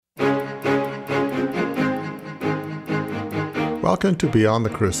Welcome to Beyond the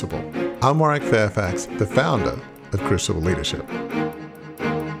Crucible. I'm Warwick Fairfax, the founder of Crucible Leadership.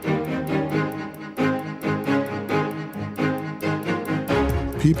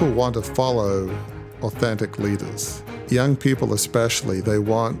 People want to follow authentic leaders. Young people especially, they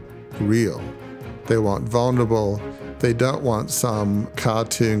want real. They want vulnerable. They don't want some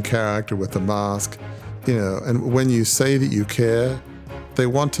cartoon character with a mask. And when you say that you care, they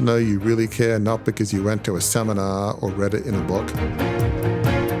want to know you really care, not because you went to a seminar or read it in a book.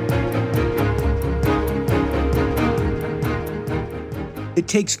 It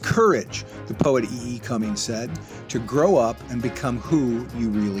takes courage, the poet E.E. Cummings said, to grow up and become who you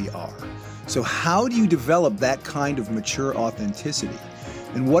really are. So how do you develop that kind of mature authenticity?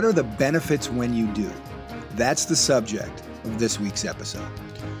 And what are the benefits when you do? That's the subject of this week's episode.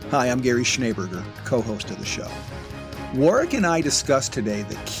 Hi, I'm Gary Schneeberger, co-host of the show. Warwick and I discussed today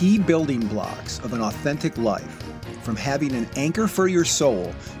the key building blocks of an authentic life, from having an anchor for your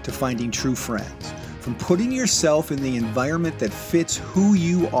soul to finding true friends, from putting yourself in the environment that fits who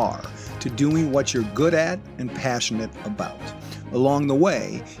you are to doing what you're good at and passionate about. Along the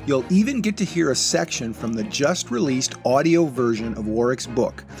way, you'll even get to hear a section from the just-released audio version of Warwick's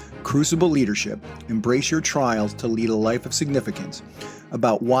book, Crucible Leadership: Embrace Your Trials to Lead a Life of Significance,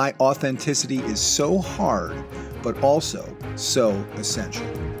 about why authenticity is so hard, but also so essential.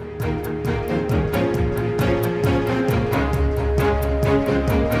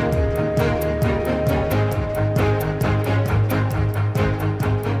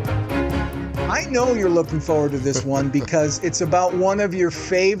 I know you're looking forward to this one because it's about one of your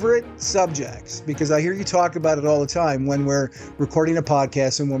favorite subjects, because I hear you talk about it all the time when we're recording a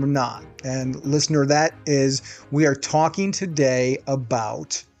podcast and when we're not. And listener, that is, we are talking today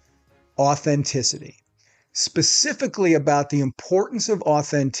about authenticity. Specifically about the importance of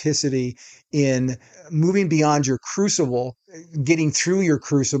authenticity in moving beyond your crucible, getting through your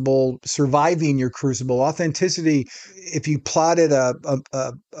crucible, surviving your crucible. Authenticity, if you plotted a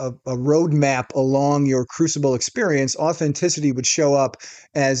roadmap along your crucible experience, authenticity would show up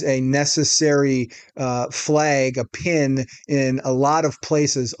as a necessary flag, a pin in a lot of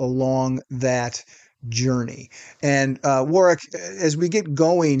places along that journey. And Warwick, as we get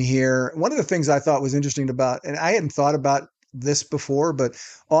going here, one of the things I thought was interesting about, and I hadn't thought about this before, but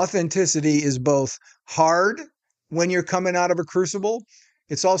authenticity is both hard when you're coming out of a crucible.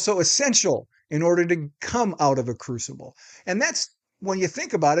 It's also essential in order to come out of a crucible. And that's, when you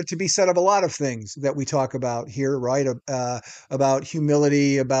think about it, to be said of a lot of things that we talk about here, right? About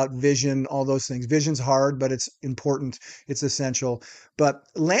humility, about vision, all those things. Vision's hard, but it's important. It's essential. But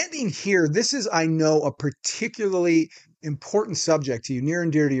landing here, this is, I know, a particularly important subject to you, near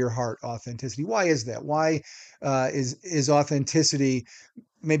and dear to your heart, authenticity. Why is that? Why is authenticity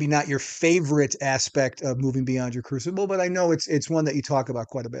maybe not your favorite aspect of moving beyond your crucible, but I know it's one that you talk about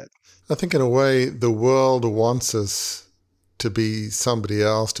quite a bit. I think in a way, the world wants us to be somebody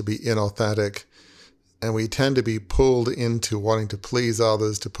else, to be inauthentic. And we tend to be pulled into wanting to please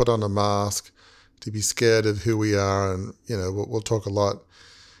others, to put on a mask, to be scared of who we are. And, we'll talk a lot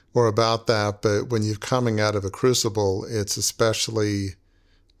more about that. But when you're coming out of a crucible, it's especially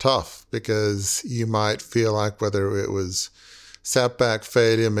tough because you might feel like whether it was setback,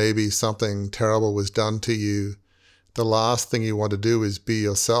 failure, maybe something terrible was done to you, the last thing you want to do is be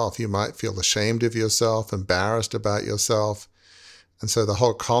yourself. You might feel ashamed of yourself, embarrassed about yourself. And so the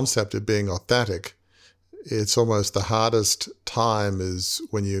whole concept of being authentic, it's almost the hardest time is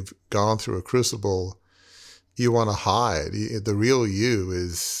when you've gone through a crucible. You want to hide. The real you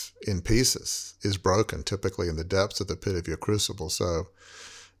is in pieces, is broken, typically in the depths of the pit of your crucible. So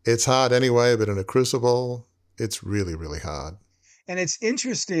it's hard anyway, but in a crucible, it's really, really hard. And it's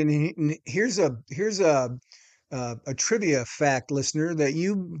interesting. Here's a trivia fact, listener, that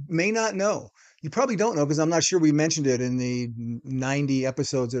you may not know. You probably don't know because I'm not sure we mentioned it in the 90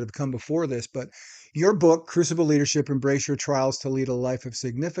 episodes that have come before this, but your book, Crucible Leadership: Embrace Your Trials to Lead a Life of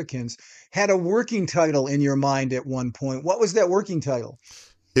Significance, had a working title in your mind at one point. What was that working title?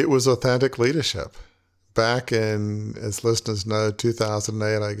 It was Authentic Leadership. Back in, as listeners know,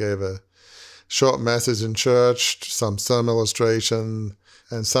 2008, I gave a short message in church, some illustration,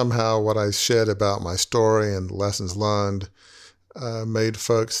 and somehow what I shared about my story and lessons learned made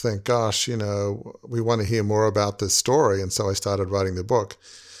folks think, gosh, we want to hear more about this story. And so I started writing the book.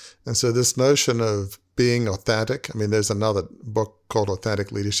 And so this notion of being authentic, there's another book called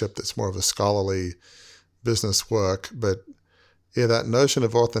Authentic Leadership that's more of a scholarly business work. But yeah, that notion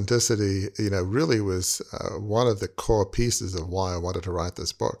of authenticity, really was one of the core pieces of why I wanted to write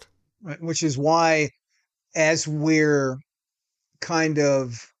this book. Right, which is why, as we're kind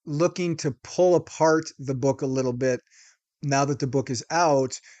of looking to pull apart the book a little bit, now that the book is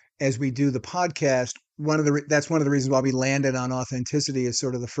out, as we do the podcast, that's one of the reasons why we landed on authenticity as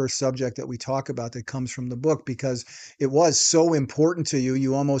sort of the first subject that we talk about that comes from the book, because it was so important to you.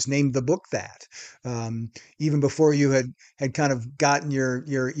 You almost named the book that, even before you had kind of gotten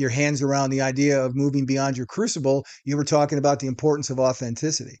your hands around the idea of moving beyond your crucible. You were talking about the importance of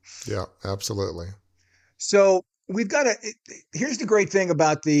authenticity. Yeah, absolutely. So we've got here's the great thing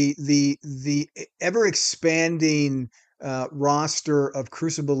about the ever expanding roster of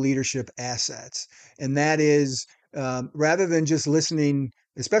Crucible leadership assets. And that is, rather than just listening,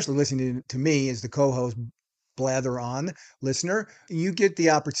 especially listening to me as the co-host blather on listener, you get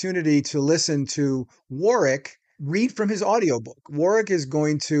the opportunity to listen to Warwick read from his audiobook. Warwick we're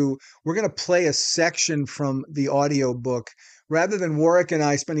going to play a section from the audiobook, rather than Warwick and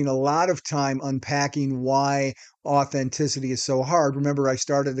I spending a lot of time unpacking why authenticity is so hard. Remember, I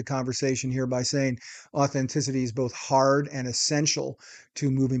started the conversation here by saying authenticity is both hard and essential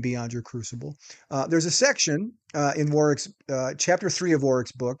to moving beyond your crucible. There's a section in Warwick's chapter 3 of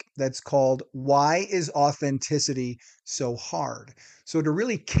Warwick's book that's called "Why is Authenticity So Hard?" So to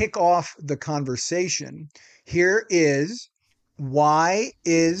really kick off the conversation, here is "Why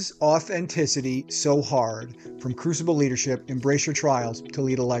is Authenticity So Hard?" from Crucible Leadership. Embrace your trials to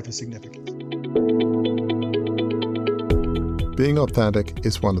lead a life of significance. Being authentic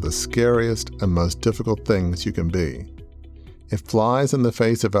is one of the scariest and most difficult things you can be. It flies in the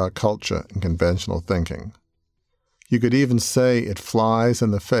face of our culture and conventional thinking. You could even say it flies in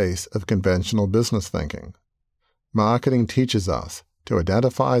the face of conventional business thinking. Marketing teaches us to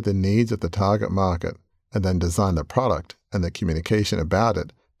identify the needs of the target market and then design the product and the communication about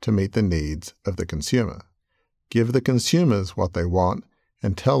it to meet the needs of the consumer. Give the consumers what they want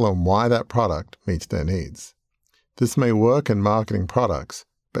and tell them why that product meets their needs. This may work in marketing products,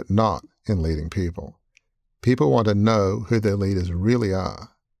 but not in leading people. People want to know who their leaders really are.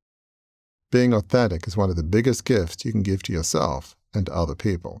 Being authentic is one of the biggest gifts you can give to yourself and to other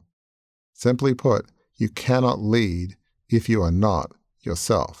people. Simply put, you cannot lead if you are not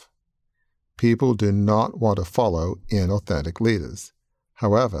yourself. People do not want to follow inauthentic leaders.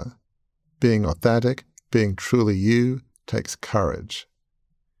 However, being authentic, being truly you, takes courage.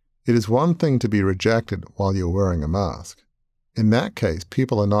 It is one thing to be rejected while you're wearing a mask. In that case,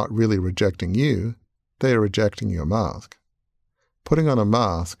 people are not really rejecting you, they are rejecting your mask. Putting on a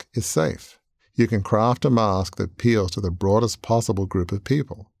mask is safe. You can craft a mask that appeals to the broadest possible group of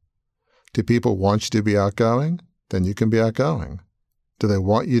people. Do people want you to be outgoing? Then you can be outgoing. Do they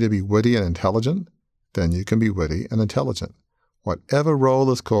want you to be witty and intelligent? Then you can be witty and intelligent. Whatever role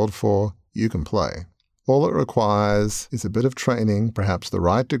is called for, you can play. All it requires is a bit of training, perhaps the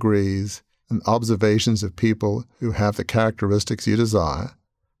right degrees, and observations of people who have the characteristics you desire,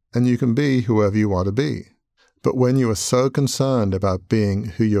 and you can be whoever you want to be. But when you are so concerned about being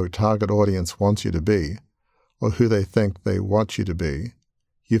who your target audience wants you to be, or who they think they want you to be,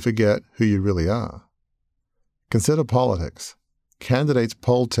 you forget who you really are. Consider politics. Candidates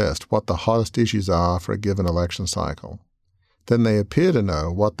poll test what the hottest issues are for a given election cycle. Then they appear to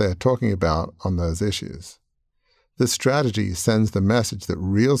know what they are talking about on those issues. This strategy sends the message that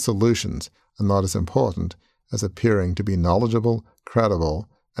real solutions are not as important as appearing to be knowledgeable, credible,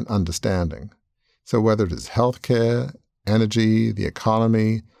 and understanding. So whether it is healthcare, energy, the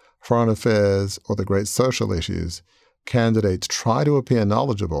economy, foreign affairs, or the great social issues, candidates try to appear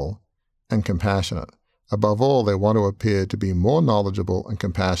knowledgeable and compassionate. Above all, they want to appear to be more knowledgeable and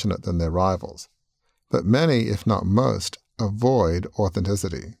compassionate than their rivals. But many, if not most, avoid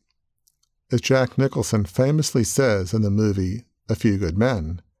authenticity. As Jack Nicholson famously says in the movie A Few Good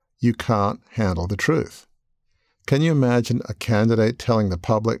Men, you can't handle the truth. Can you imagine a candidate telling the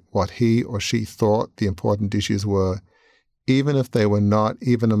public what he or she thought the important issues were, even if they were not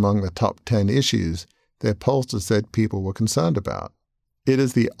even among the top 10 issues their pollsters said people were concerned about? It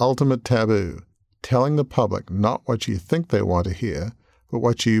is the ultimate taboo, telling the public not what you think they want to hear, but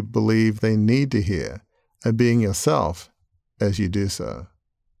what you believe they need to hear, and being yourself as you do so.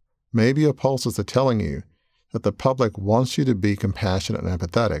 Maybe your pollsters are telling you that the public wants you to be compassionate and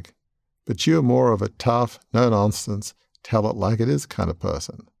empathetic, but you are more of a tough, no-nonsense, tell-it-like-it-is kind of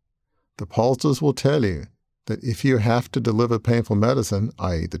person. The pollsters will tell you that if you have to deliver painful medicine,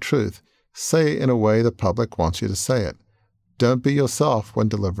 i.e. the truth, say it in a way the public wants you to say it. Don't be yourself when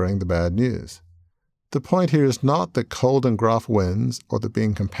delivering the bad news. The point here is not that cold and gruff wins or that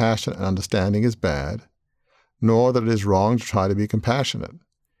being compassionate and understanding is bad, nor that it is wrong to try to be compassionate.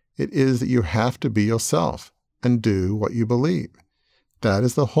 It is that you have to be yourself and do what you believe. That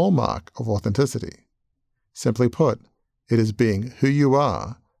is the hallmark of authenticity. Simply put, it is being who you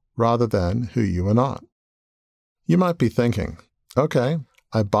are rather than who you are not. You might be thinking, okay,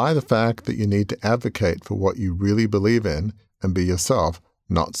 I buy the fact that you need to advocate for what you really believe in and be yourself,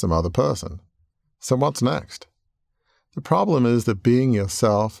 not some other person. So what's next? The problem is that being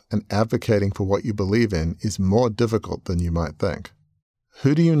yourself and advocating for what you believe in is more difficult than you might think.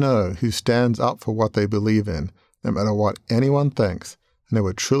 Who do you know who stands up for what they believe in, no matter what anyone thinks, and they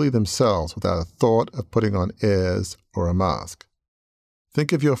were truly themselves without a thought of putting on airs or a mask?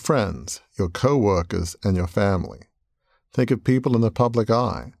 Think of your friends, your co-workers, and your family. Think of people in the public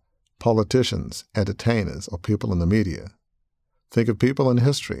eye, politicians, entertainers, or people in the media. Think of people in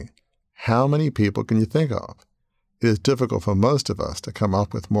history. How many people can you think of? It is difficult for most of us to come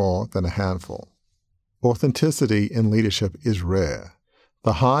up with more than a handful. Authenticity in leadership is rare.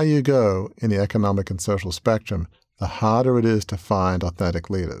 The higher you go in the economic and social spectrum, the harder it is to find authentic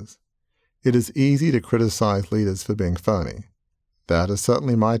leaders. It is easy to criticize leaders for being phony. That is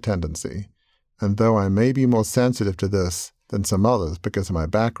certainly my tendency, and though I may be more sensitive to this than some others because of my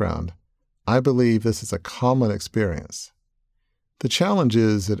background, I believe this is a common experience. The challenge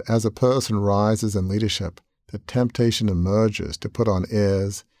is that as a person rises in leadership, the temptation emerges to put on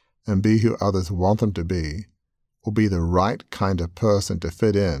airs and be who others want them to be, or be the right kind of person to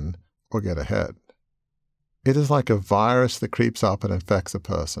fit in or get ahead. It is like a virus that creeps up and infects a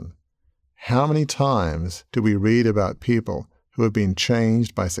person. How many times do we read about people who have been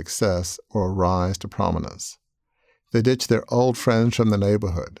changed by success or a rise to prominence? They ditch their old friends from the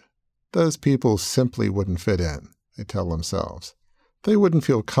neighborhood. Those people simply wouldn't fit in, they tell themselves. They wouldn't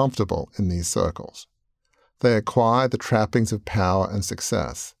feel comfortable in these circles. They acquire the trappings of power and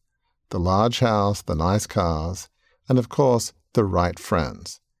success, the large house, the nice cars, and of course, the right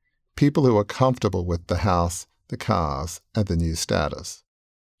friends, people who are comfortable with the house, the cars, and the new status.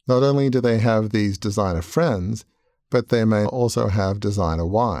 Not only do they have these designer friends, but they may also have designer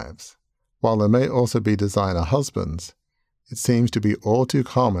wives. While there may also be designer husbands, it seems to be all too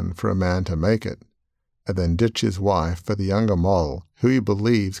common for a man to make it, and then ditch his wife for the younger model who he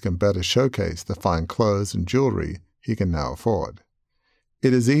believes can better showcase the fine clothes and jewelry he can now afford.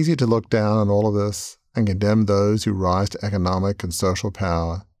 It is easy to look down on all of this and condemn those who rise to economic and social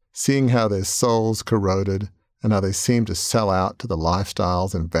power, seeing how their souls corroded and how they seem to sell out to the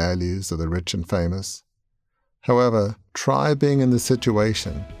lifestyles and values of the rich and famous. However, try being in this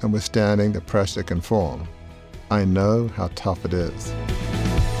situation and withstanding the pressure to conform. I know how tough it is.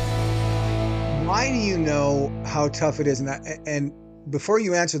 Why do you know how tough it is? And before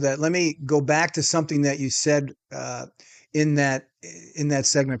you answer that, let me go back to something that you said in that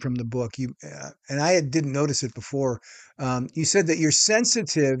segment from the book. And I didn't notice it before. You said that you're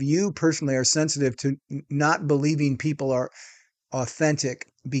sensitive. You personally are sensitive to not believing people are authentic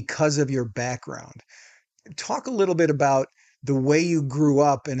because of your background. Talk a little bit about the way you grew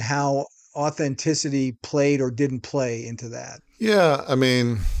up and how authenticity played or didn't play into that. Yeah, I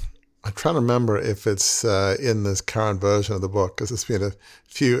mean, I'm trying to remember if it's in this current version of the book, because there's been a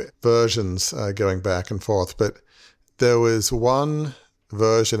few versions going back and forth. But there was one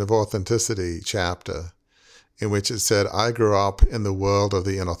version of authenticity chapter in which it said, I grew up in the world of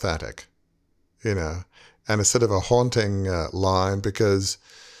the inauthentic, and it's sort of a haunting line because,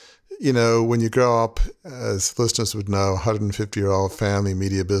 when you grow up, as listeners would know, 150-year-old family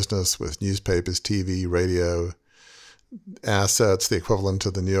media business with newspapers, TV, radio, assets, the equivalent to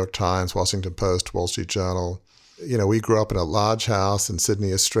the New York Times, Washington Post, Wall Street Journal. We grew up in a large house in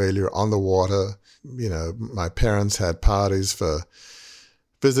Sydney, Australia, on the water. My parents had parties for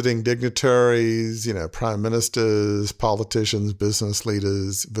visiting dignitaries, prime ministers, politicians, business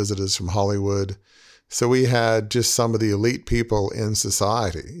leaders, visitors from Hollywood. So we had just some of the elite people in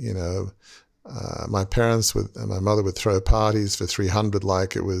society. My parents and my mother would throw parties for 300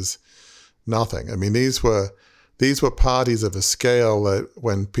 like it was nothing. I mean, these were parties of a scale that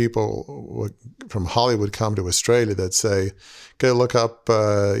when people from Hollywood come to Australia, they'd say, go look up,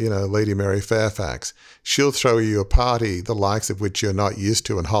 Lady Mary Fairfax. She'll throw you a party the likes of which you're not used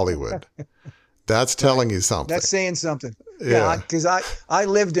to in Hollywood. That's telling you something. That's saying something. Yeah, because I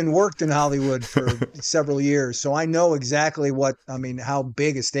lived and worked in Hollywood for several years, so I know exactly how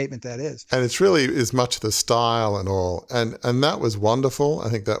big a statement that is. And it's really as much the style and all. And that was wonderful. I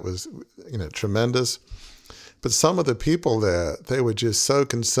think that was, tremendous. But some of the people there, they were just so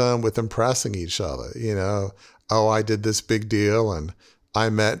concerned with impressing each other, Oh, I did this big deal and I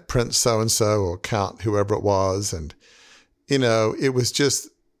met Prince so-and-so or Count whoever it was. And, it was just,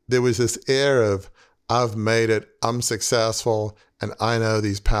 there was this air of, I've made it, I'm successful, and I know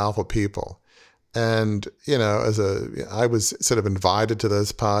these powerful people. And, I was sort of invited to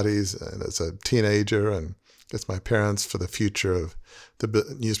those parties and as a teenager, and guess my parents, for the future of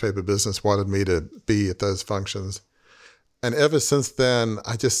the newspaper business, wanted me to be at those functions. And ever since then,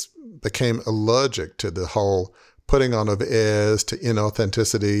 I just became allergic to the whole putting on of airs, to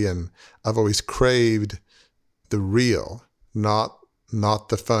inauthenticity, and I've always craved the real, not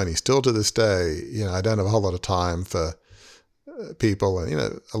the phony. Still to this day, I don't have a whole lot of time for people,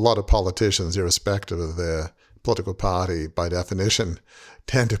 and a lot of politicians, irrespective of their political party, by definition,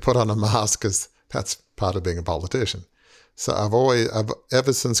 tend to put on a mask because that's part of being a politician. So I've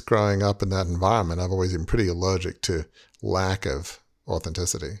ever since growing up in that environment, I've always been pretty allergic to lack of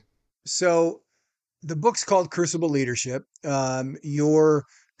authenticity. So the book's called Crucible Leadership. Your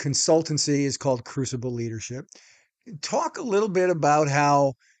consultancy is called Crucible Leadership. Talk a little bit about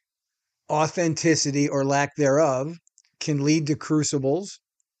how authenticity or lack thereof can lead to crucibles,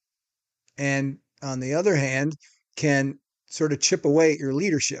 and on the other hand, can sort of chip away at your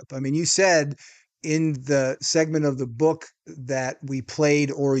leadership. I mean, you said in the segment of the book that we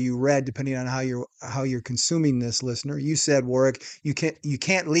played or you read, depending on how you're consuming this, listener, you said, Warwick, you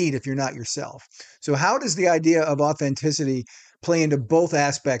can't lead if you're not yourself. So how does the idea of authenticity play into both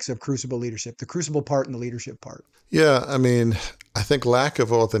aspects of Crucible leadership, the Crucible part and the leadership part? Yeah, I mean, I think lack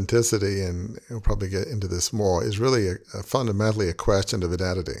of authenticity, and we'll probably get into this more, is really fundamentally a question of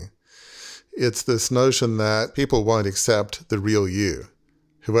identity. It's this notion that people won't accept the real you,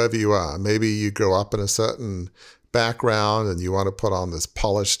 whoever you are. Maybe you grow up in a certain background and you want to put on this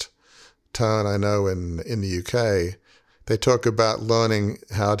polished tone. I know in the UK, they talk about learning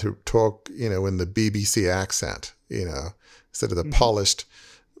how to talk, in the BBC accent, instead of the polished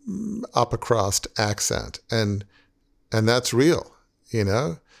upper crust accent. And that's real, you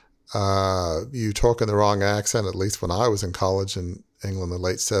talk in the wrong accent, at least when I was in college in England, the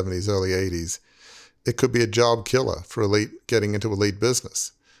late 70s, early 80s, it could be a job killer for getting into elite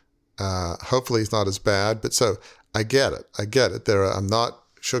business. Hopefully it's not as bad, but so I get it. I'm not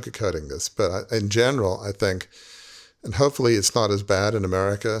sugarcoating this, but in general, I think, and hopefully it's not as bad in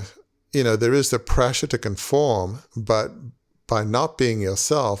America, there is the pressure to conform, but by not being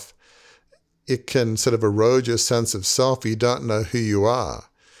yourself, it can sort of erode your sense of self. You don't know who you are.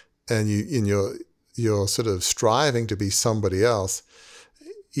 And you're sort of striving to be somebody else.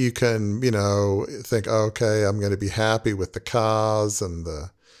 You can, think, okay, I'm going to be happy with the cars and the,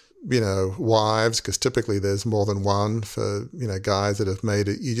 wives, because typically there's more than one for, guys that have made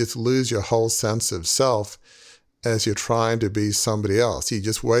it. You just lose your whole sense of self as you're trying to be somebody else. You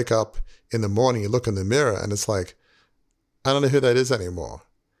just wake up in the morning, you look in the mirror, and it's like, I don't know who that is anymore.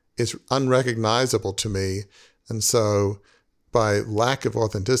 It's unrecognizable to me. And so by lack of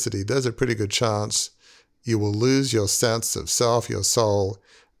authenticity, there's a pretty good chance you will lose your sense of self, your soul,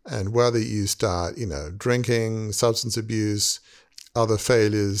 and whether you start, drinking, substance abuse, other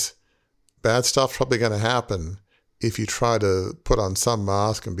failures, bad stuff's probably going to happen if you try to put on some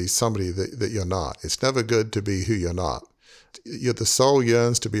mask and be somebody that you're not. It's never good to be who you're not. The soul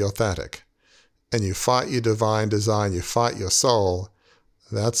yearns to be authentic, and you fight your divine design, you fight your soul.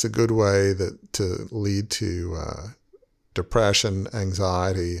 That's a good way to lead to depression,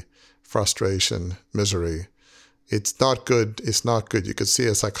 anxiety, frustration, misery. It's not good. It's not good. You could see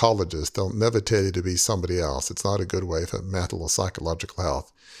a psychologist. They'll never tell you to be somebody else. It's not a good way for mental or psychological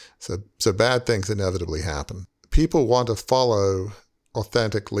health. So bad things inevitably happen. People want to follow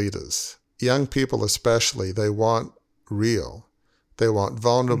authentic leaders. Young people especially, they want real. They want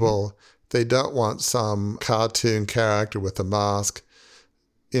vulnerable. Mm-hmm. They don't want some cartoon character with a mask.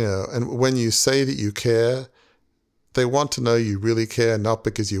 And when you say that you care, they want to know you really care, not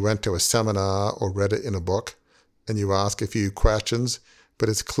because you went to a seminar or read it in a book and you ask a few questions, but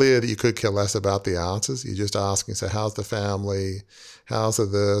it's clear that you could care less about the answers. You just ask and say, how's the family? How's the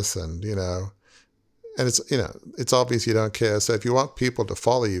this? And, and it's obvious you don't care. So if you want people to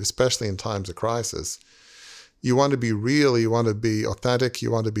follow you, especially in times of crisis, you want to be real, you want to be authentic,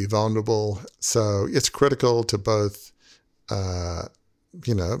 you want to be vulnerable. So it's critical to both,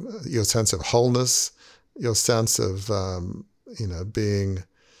 your sense of wholeness, your sense of, being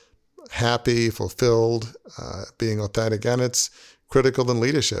happy, fulfilled, being authentic. And it's critical in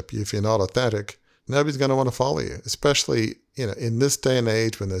leadership. If you're not authentic, nobody's going to want to follow you, especially, in this day and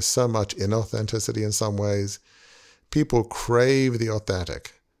age when there's so much inauthenticity in some ways. People crave the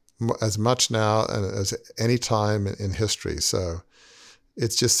authentic as much now as any time in history. So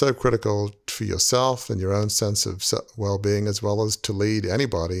it's just so critical for yourself and your own sense of well-being, as well as to lead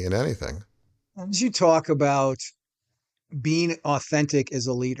anybody in anything. As you talk about being authentic as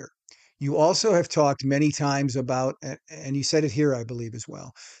a leader, you also have talked many times about, and you said it here, I believe as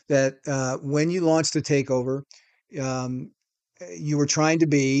well, that when you launched The Takeover, you were trying to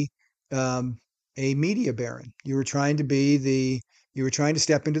be a a media baron. You were trying to be you were trying to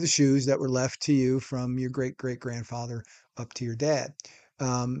step into the shoes that were left to you from your great great grandfather up to your dad.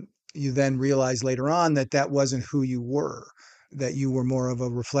 You then realized later on that that wasn't who you were, that you were more of a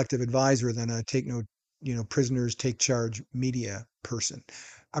reflective advisor than a take no, prisoners take charge media person.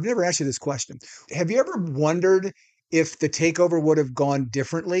 I've never asked you this question. Have you ever wondered if the takeover would have gone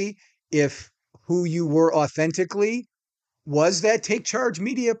differently if who you were authentically was that take charge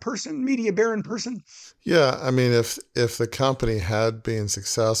media person, media baron person? Yeah, I mean, if the company had been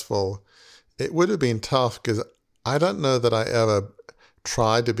successful, it would have been tough because I don't know that I ever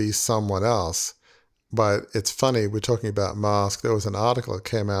tried to be someone else. But it's funny, we're talking about Mask. There was an article that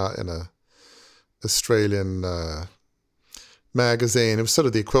came out in a Australian magazine. It was sort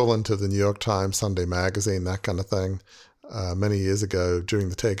of the equivalent of the New York Times Sunday magazine, that kind of thing, many years ago during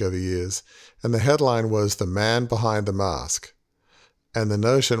the takeover years. And the headline was "The Man Behind the Mask." And the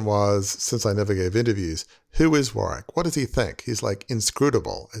notion was, since I never gave interviews, who is Warwick? What does he think? He's like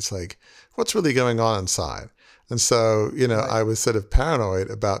inscrutable. It's like, what's really going on inside? And so, right. I was sort of paranoid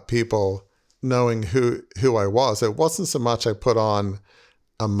about people knowing who I was. It wasn't so much I put on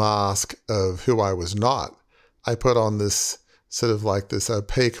a mask of who I was not. I put on this sort of like this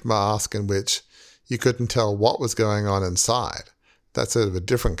opaque mask in which you couldn't tell what was going on inside. That's sort of a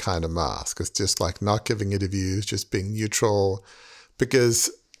different kind of mask. It's just like not giving interviews, just being neutral, because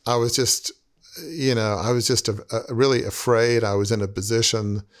I was just, really afraid. I was in a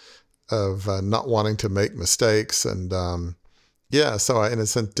position of not wanting to make mistakes. And so I, in a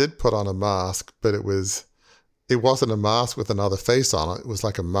sense, did put on a mask, but it wasn't a mask with another face on it. It was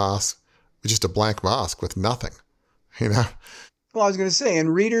like a mask, just a blank mask with nothing, Well, I was going to say,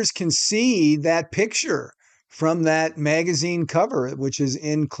 and readers can see that picture from that magazine cover, which is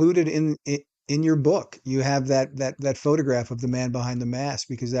included in your book. You have that photograph of the man behind the mask,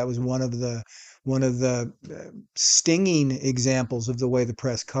 because that was one of the stinging examples of the way the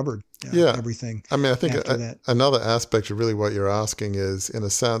press covered everything. I mean, I think another aspect of really what you're asking is, in a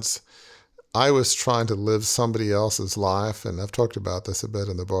sense, I was trying to live somebody else's life, and I've talked about this a bit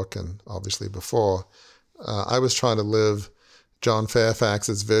in the book and obviously before. I was trying to live John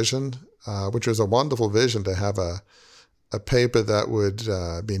Fairfax's vision, which was a wonderful vision, to have a paper that would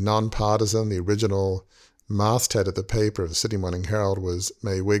be nonpartisan. The original masthead of the paper of the Sydney Morning Herald was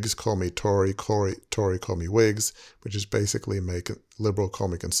 "May Whigs call me Tory, Tory call me Whigs," which is basically "May Liberal call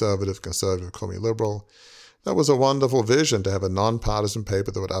me Conservative, Conservative call me Liberal." That was a wonderful vision, to have a nonpartisan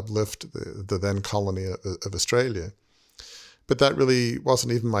paper that would uplift the then colony of Australia. But that really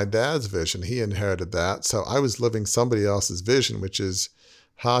wasn't even my dad's vision. He inherited that. So I was living somebody else's vision, which is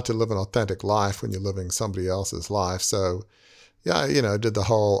hard to live an authentic life when you're living somebody else's life. So, I did the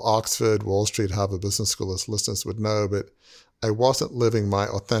whole Oxford, Wall Street, Harvard Business School, as listeners would know, but I wasn't living my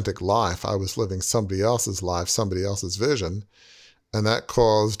authentic life. I was living somebody else's life, somebody else's vision. And that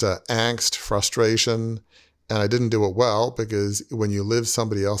caused angst, frustration, and I didn't do it well, because when you live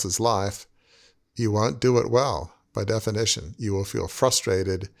somebody else's life, you won't do it well. By definition, you will feel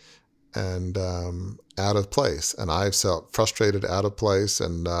frustrated and out of place. And I felt frustrated, out of place,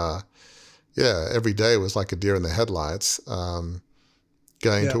 and every day was like a deer in the headlights. Going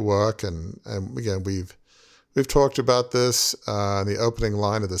to work, and again, we've talked about this in the opening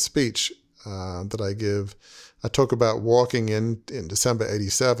line of the speech that I give. I talk about walking in December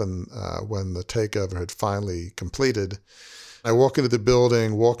 '87 when the takeover had finally completed. I walk into the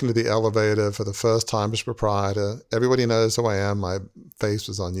building, walk into the elevator for the first time as proprietor. Everybody knows who I am. My face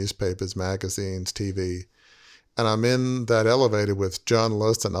was on newspapers, magazines, TV. And I'm in that elevator with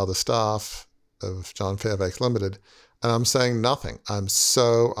journalists and other staff of John Fairfax Limited, and I'm saying nothing. I'm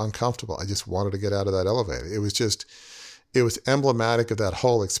so uncomfortable. I just wanted to get out of that elevator. It was emblematic of that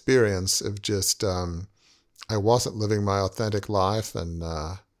whole experience of just, I wasn't living my authentic life, and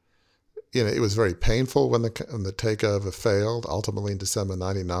it was very painful when the takeover failed, ultimately in December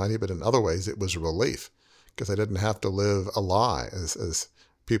 1990. But in other ways, it was a relief, because I didn't have to live a lie, as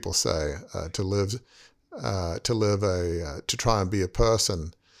people say, to try and be a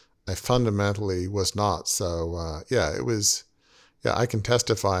person I fundamentally was not. So I can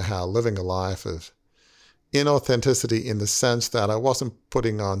testify how living a life of inauthenticity, in the sense that I wasn't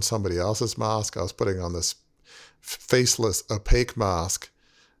putting on somebody else's mask, I was putting on this faceless, opaque mask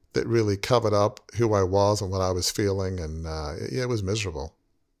that really covered up who I was and what I was feeling. And it was miserable.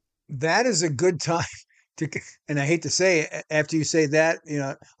 That is a good time to, and I hate to say it, after you say that,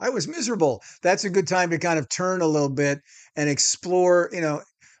 I was miserable. That's a good time to kind of turn a little bit and explore,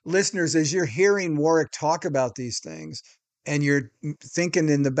 listeners, as you're hearing Warwick talk about these things, and you're thinking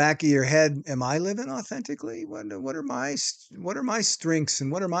in the back of your head, am I living authentically? What are my strengths,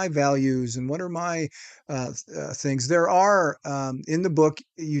 and what are my values, and what are my things? There are in the book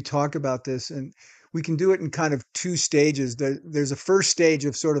you talk about this, and we can do it in kind of two stages. There's a first stage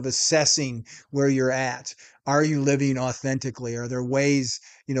of sort of assessing where you're at. Are you living authentically? Are there ways,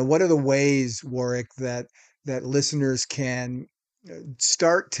 what are the ways, Warwick, that listeners can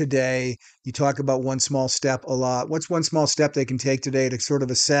start today? You talk about one small step a lot. What's one small step they can take today to sort of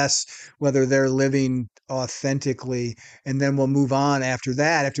assess whether they're living authentically? And then we'll move on after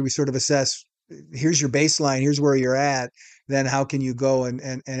that, after we sort of assess, here's your baseline, here's where you're at. Then how can you go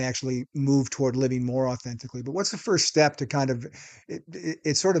and actually move toward living more authentically? But what's the first step to kind of,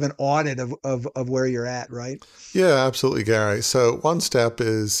 it's sort of an audit of where you're at, right? Yeah, absolutely, Gary. So one step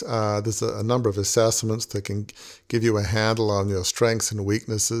is there's a number of assessments that can give you a handle on your strengths and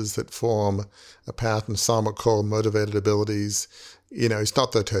weaknesses that form a pattern. Some are called motivated abilities. It's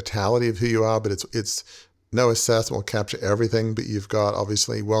not the totality of who you are, but it's no assessment will capture everything. But you've got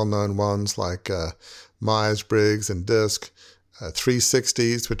obviously well-known ones like Myers-Briggs and DISC,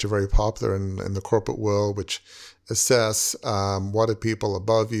 360s, which are very popular in the corporate world, which assess what are people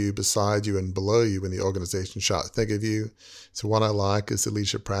above you, beside you, and below you in the organization shot think of you. So one I like is the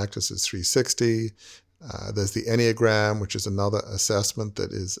Leadership Practices 360. There's the Enneagram, which is another assessment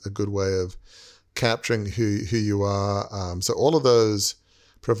that is a good way of capturing who you are. So all of those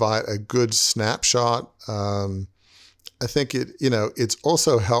provide a good snapshot. I think it's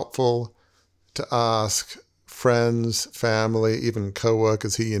also helpful to ask friends, family, even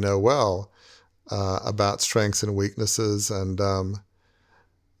coworkers who you know well about strengths and weaknesses. And,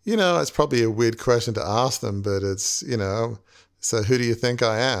 it's probably a weird question to ask them, but it's, so who do you think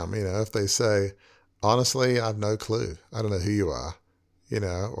I am? If they say, honestly, I've no clue. I don't know who you are,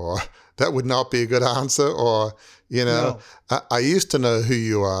 or that would not be a good answer. Or, No. I used to know who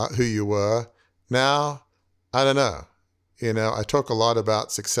you were. Now, I don't know. I talk a lot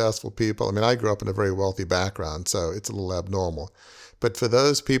about successful people. I mean, I grew up in a very wealthy background, so it's a little abnormal. But for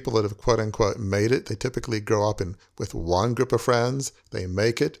those people that have quote unquote made it, they typically grow up with one group of friends, they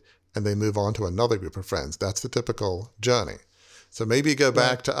make it, and they move on to another group of friends. That's the typical journey. So maybe go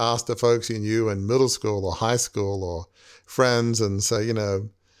back to ask the folks you knew in middle school or high school or friends and say,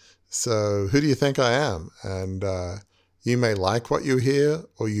 so who do you think I am? And you may like what you hear,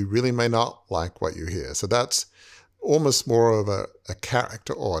 or you really may not like what you hear. So that's almost more of a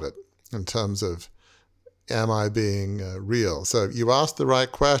character audit in terms of, am I being real? So you ask the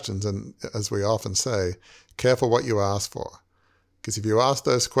right questions, and as we often say, careful what you ask for. Because if you ask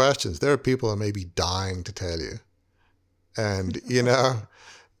those questions, there are people who may be dying to tell you. And,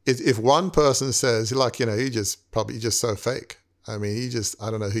 if one person says, you're just so fake. I mean,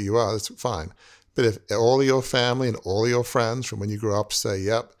 I don't know who you are, that's fine. But if all of your family and all of your friends from when you grew up say,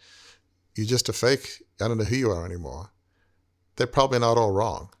 yep, you're just a fake, I don't know who you are anymore, they're probably not all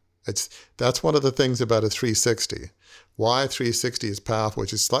wrong. That's one of the things about a 360. Why 360 is powerful,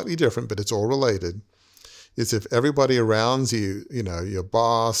 which is slightly different, but it's all related, is if everybody around you, your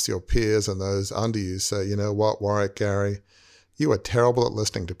boss, your peers, and those under you say, you know what, Warwick, Gary, you are terrible at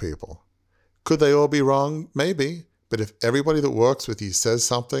listening to people. Could they all be wrong? Maybe. But if everybody that works with you says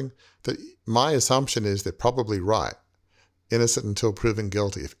something, that my assumption is they're probably right. Innocent until proven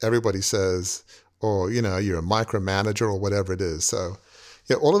guilty. If everybody says, or, you're a micromanager or whatever it is. So,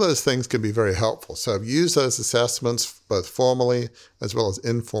 all of those things can be very helpful. So use those assessments both formally as well as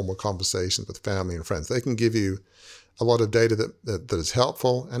informal conversations with family and friends. They can give you a lot of data that is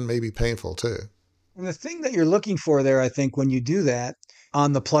helpful and maybe painful too. And the thing that you're looking for there, I think, when you do that,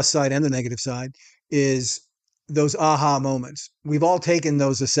 on the plus side and the negative side, is those aha moments. We've all taken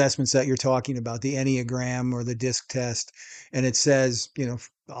those assessments that you're talking about, the Enneagram or the DISC test, and it says,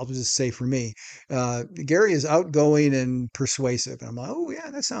 I'll just say for me, Gary is outgoing and persuasive. And I'm like, oh yeah,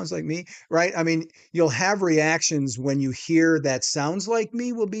 that sounds like me, right? I mean, you'll have reactions when you hear that sounds like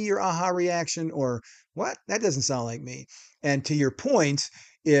me will be your aha reaction, or what? That doesn't sound like me. And to your point,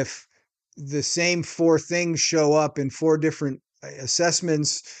 if the same four things show up in four different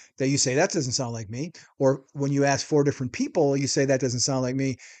assessments that you say, that doesn't sound like me, or when you ask four different people, you say, that doesn't sound like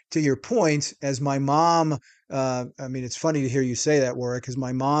me. To your point, as my mom, it's funny to hear you say that, Warwick, because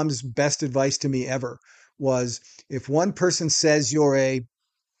my mom's best advice to me ever was, if one person says you're a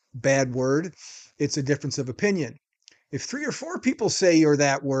bad word, it's a difference of opinion. If 3 or 4 people say you're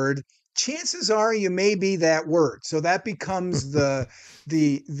that word, chances are you may be that word. So that becomes that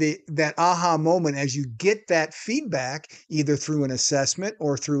aha moment as you get that feedback, either through an assessment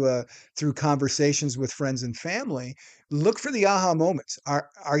or through conversations with friends and family. look for the aha moments.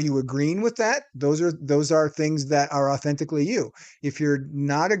 Are you agreeing with that? Those are things that are authentically you. If you're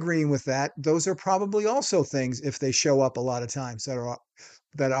not agreeing with that, those are probably also things, if they show up a lot of times,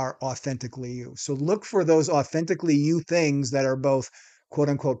 that are authentically you. So look for those authentically you things that are both quote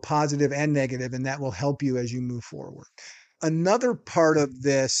unquote positive and negative, and that will help you as you move forward. Another part of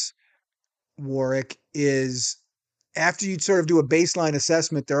this, Warwick, is after you sort of do a baseline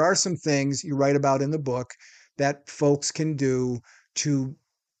assessment, there are some things you write about in the book that folks can do to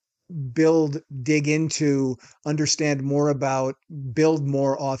dig into, understand more about, build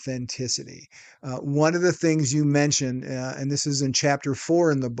more authenticity. One of the things you mention, and this is in chapter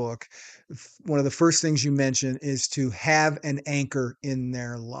 4 in the book, one of the first things you mention is to have an anchor in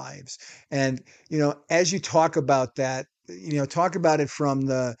their lives. And, as you talk about that, talk about it from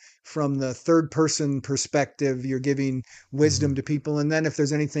the third person perspective. You're giving wisdom to people. And then if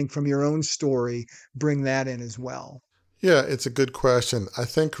there's anything from your own story, bring that in as well. Yeah, it's a good question. I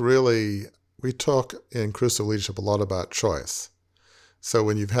think really we talk in Crucible Leadership a lot about choice. So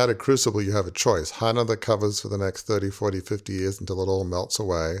when you've had a crucible, you have a choice. Hide under the covers for the next 30, 40, 50 years until it all melts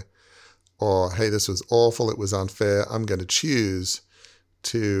away. Or, hey, this was awful, it was unfair. I'm going to choose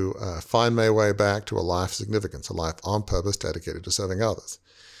to find my way back to a life of significance, a life on purpose dedicated to serving others.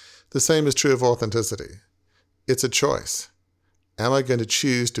 The same is true of authenticity. It's a choice. Am I going to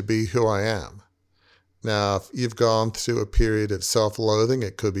choose to be who I am? Now, if you've gone through a period of self-loathing,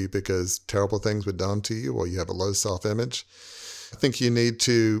 it could be because terrible things were done to you or you have a low self-image. I think you need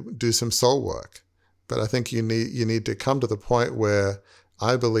to do some soul work. But I think you need to come to the point where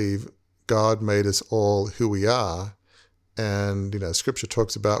I believe God made us all who we are. And, Scripture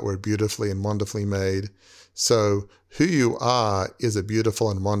talks about we're beautifully and wonderfully made. So who you are is a beautiful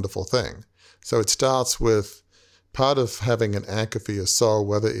and wonderful thing. So it starts with part of having an anchor for your soul,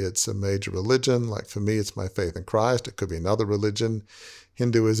 whether it's a major religion, like for me, it's my faith in Christ. It could be another religion,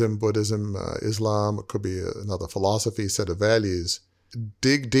 Hinduism, Buddhism, Islam. It could be another philosophy, set of values.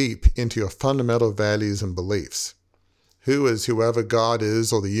 Dig deep into your fundamental values and beliefs. Who is whoever God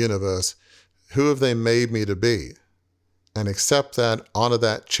is or the universe? Who have they made me to be? And accept that, honor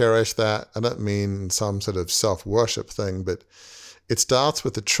that, cherish that. I don't mean some sort of self-worship thing, but it starts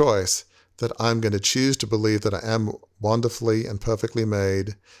with the choice that I'm going to choose to believe that I am wonderfully and perfectly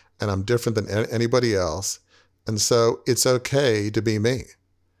made, and I'm different than anybody else. And so it's okay to be me.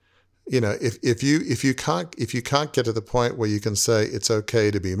 If you can't get to the point where you can say it's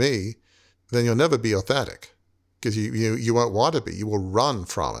okay to be me, then you'll never be authentic, because you won't want to be. You will run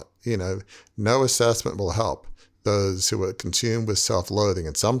from it. No assessment will help those who are consumed with self-loathing,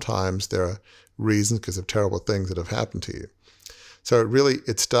 and sometimes there are reasons because of terrible things that have happened to you. So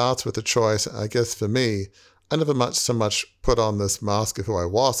it starts with a choice. I guess for me, I never so much put on this mask of who I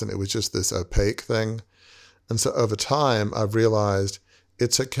wasn't. It was just this opaque thing. And so over time, I've realized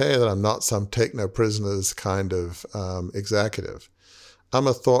it's okay that I'm not some take no prisoners kind of executive. I'm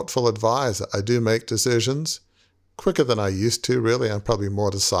a thoughtful advisor. I do make decisions quicker than I used to, really. I'm probably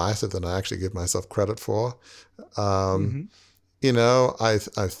more decisive than I actually give myself credit for. I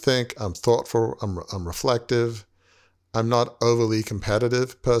think, I'm thoughtful, I'm reflective. I'm not overly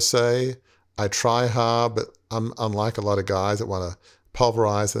competitive per se. I try hard, but I'm unlike a lot of guys that want to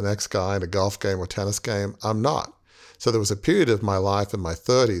pulverize the next guy in a golf game or tennis game. I'm not. So there was a period of my life in my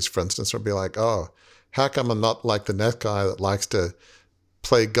 30s, for instance, where I'd be like, oh, how come I'm not like the next guy that likes to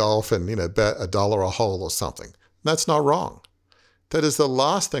play golf and, bet $1 a hole or something? That's not wrong. That is the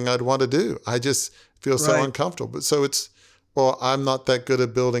last thing I'd want to do. I just feel so uncomfortable. But so or I'm not that good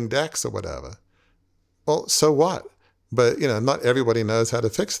at building decks or whatever. Well, so what? But, not everybody knows how to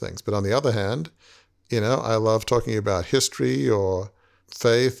fix things. But on the other hand, I love talking about history or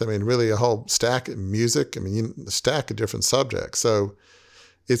faith. I mean, really a whole stack of music. I mean, a stack of different subjects. So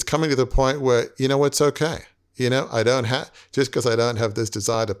it's coming to the point where, it's okay. I don't have, just because I don't have this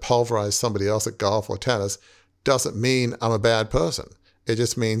desire to pulverize somebody else at golf or tennis doesn't mean I'm a bad person. It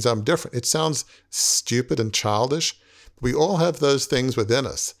just means I'm different. It sounds stupid and childish. But we all have those things within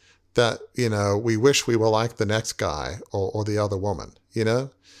us that, we wish we were like the next guy or the other woman,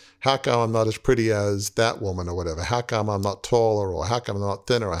 How come I'm not as pretty as that woman or whatever? How come I'm not taller, or how come I'm not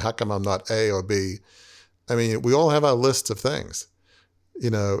thinner, or how come I'm not A or B? I mean, we all have our lists of things,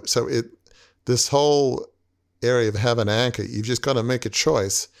 so this whole area of have an anchor, you've just got to make a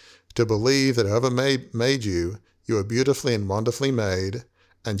choice to believe that whoever made you, you are beautifully and wonderfully made.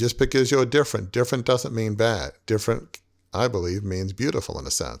 And just because you're different doesn't mean bad. Different, I believe, means beautiful in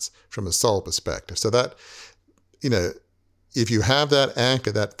a sense, from a soul perspective. So that, if you have that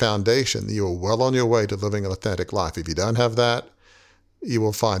anchor, that foundation, you are well on your way to living an authentic life. If you don't have that, you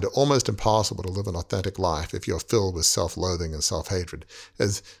will find it almost impossible to live an authentic life if you're filled with self-loathing and self-hatred,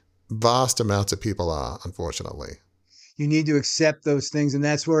 as vast amounts of people are, unfortunately. You need to accept those things. And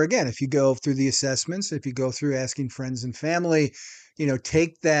that's where, again, if you go through the assessments, if you go through asking friends and family,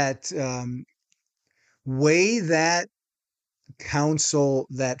 take that, weigh that counsel,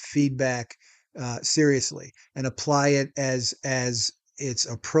 that feedback seriously, and apply it as it's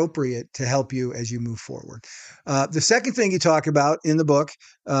appropriate to help you as you move forward. The second thing you talk about in the book,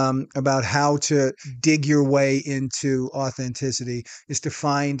 about how to dig your way into authenticity, is to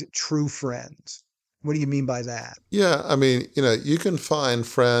find true friends. What do you mean by that? Yeah, I mean, you can find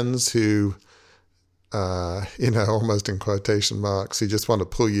friends who, almost in quotation marks, who just want to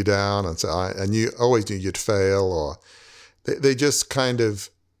pull you down and say, and you always knew you'd fail, or they just kind of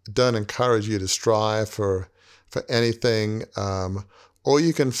don't encourage you to strive for anything. Or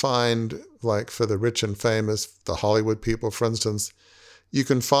you can find, like for the rich and famous, the Hollywood people, for instance, you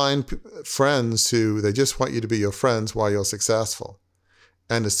can find friends who they just want you to be your friends while you're successful.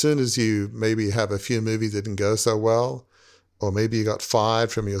 And as soon as you maybe have a few movies that didn't go so well, or maybe you got fired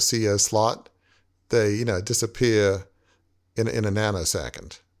from your CEO slot, they, disappear in a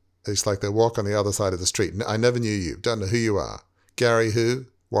nanosecond. It's like they walk on the other side of the street. I never knew you. Don't know who you are. Gary who?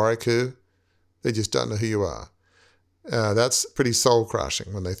 Warwick who? They just don't know who you are. That's pretty soul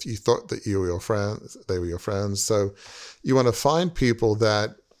crushing when you thought that you were your friends, they were your friends. So you want to find people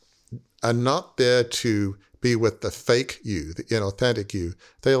that are not there to be with the fake you, the inauthentic you.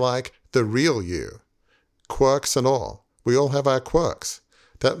 They like the real you, quirks and all. We all have our quirks.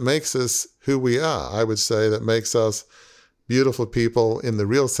 That makes us who we are. I would say that makes us beautiful people in the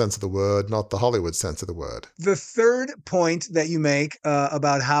real sense of the word, not the Hollywood sense of the word. The third point that you make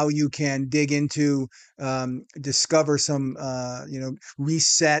about how you can dig into, discover some,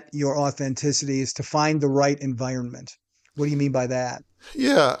 reset your authenticity, is to find the right environment. What do you mean by that?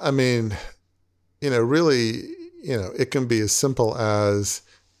 Yeah, I mean, really, it can be as simple as,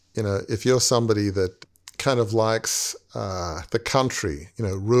 if you're somebody that kind of likes the country,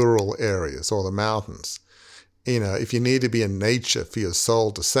 rural areas or the mountains, if you need to be in nature for your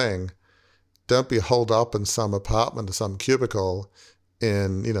soul to sing, don't be holed up in some apartment or some cubicle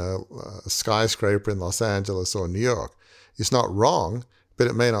in, a skyscraper in Los Angeles or New York. It's not wrong, but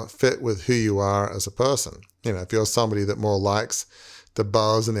it may not fit with who you are as a person. If you're somebody that more likes the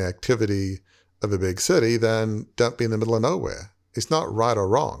buzz and the activity of a big city, then don't be in the middle of nowhere. It's not right or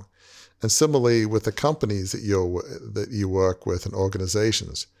wrong. And similarly with the companies that you work with and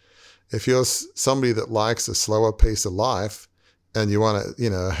organizations, if you're somebody that likes a slower pace of life and you want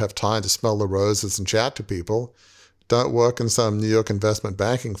to, have time to smell the roses and chat to people, don't work in some New York investment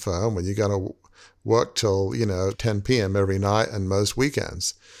banking firm when you're going to work till, 10 p.m. every night and most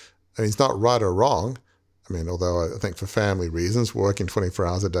weekends. I mean, it's not right or wrong. I mean, although I think for family reasons, working 24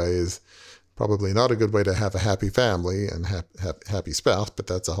 hours a day is probably not a good way to have a happy family and happy spouse, but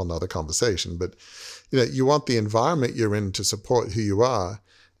that's a whole nother conversation. But, you want the environment you're in to support who you are.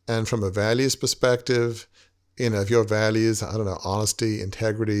 And from a values perspective, if your values, honesty,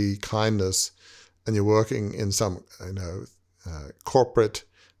 integrity, kindness, and you're working in some, corporate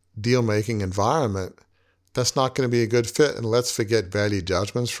deal-making environment, that's not going to be a good fit. And let's forget value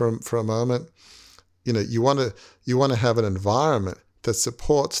judgments for a moment. You want to have an environment that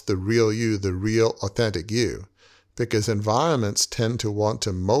supports the real you, the real authentic you, because environments tend to want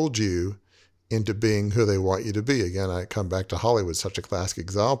to mold you into being who they want you to be. Again, I come back to Hollywood, such a classic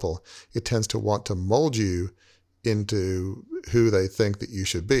example. It tends to want to mold you into who they think that you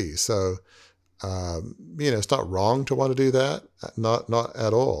should be. So, it's not wrong to want to do that, not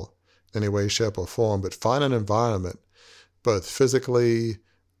at all, in any way, shape, or form, but find an environment, both physically,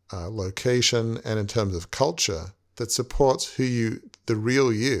 location, and in terms of culture, that supports the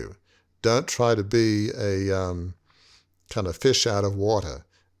real you. Don't try to be a kind of fish out of water.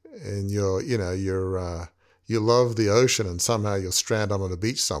 And you love the ocean and somehow you'll strand on a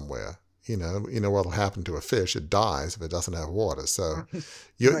beach somewhere. What'll happen to a fish? It dies if it doesn't have water. So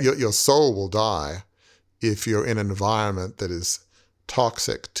your soul will die if you're in an environment that is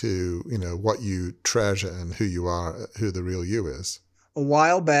toxic to, what you treasure and who you are, who the real you is. A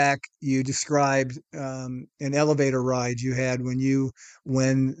while back, you described an elevator ride you had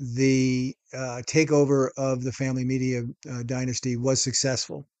when the takeover of the family media dynasty was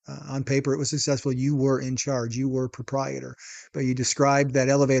successful. On paper, it was successful. You were in charge. You were proprietor. But you described that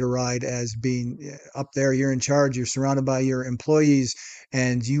elevator ride as being up there. You're in charge. You're surrounded by your employees,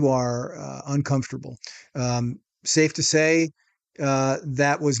 and you are uncomfortable. Safe to say,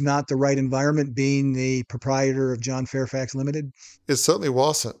 that was not the right environment, being the proprietor of John Fairfax Limited? It certainly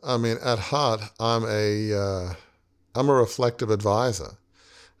wasn't. I mean, at heart, I'm a I'm a reflective advisor.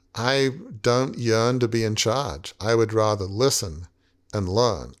 I don't yearn to be in charge. I would rather listen and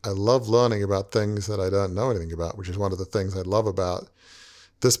learn. I love learning about things that I don't know anything about, which is one of the things I love about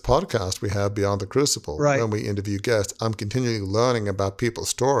this podcast we have, Beyond the Crucible. Right. When we interview guests, I'm continually learning about people's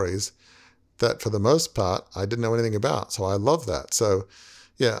stories that for the most part, I didn't know anything about. So I love that. So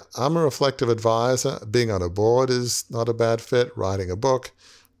yeah, I'm a reflective advisor. Being on a board is not a bad fit. Writing a book,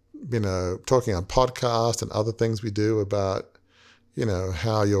 talking on podcasts and other things we do about,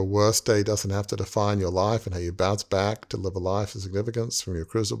 how your worst day doesn't have to define your life and how you bounce back to live a life of significance from your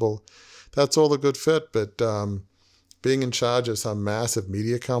crucible. That's all a good fit. But being in charge of some massive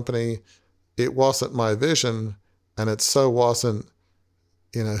media company, it wasn't my vision, and it so wasn't,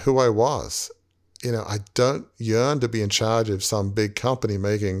 who I was. I don't yearn to be in charge of some big company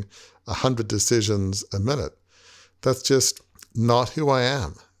making 100 decisions a minute. That's just not who I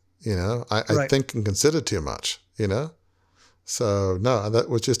am. I think and consider too much, So no, that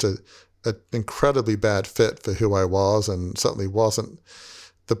was just an incredibly bad fit for who I was, and certainly wasn't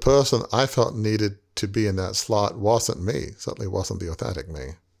the person I felt needed to be in that slot. Wasn't me. Certainly wasn't the authentic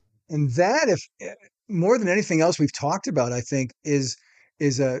me. And that, if more than anything else we've talked about, I think is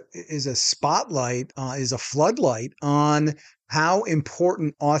a spotlight, is a floodlight on how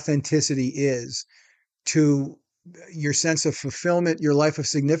important authenticity is to your sense of fulfillment, your life of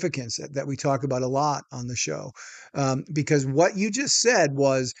significance that we talk about a lot on the show. Because what you just said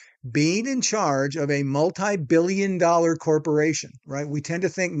was being in charge of a multi-billion-dollar corporation, right? We tend to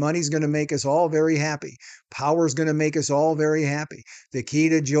think money's going to make us all very happy. Power is going to make us all very happy. The key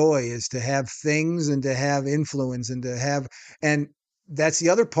to joy is to have things and to have influence and that's the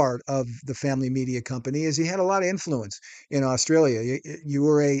other part of the family media company is he had a lot of influence in Australia. You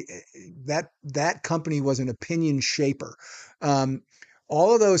were that company was an opinion shaper.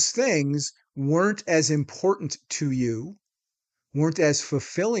 All of those things weren't as important to you, weren't as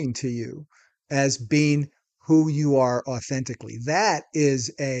fulfilling to you as being who you are authentically. That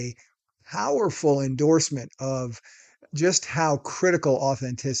is a powerful endorsement of just how critical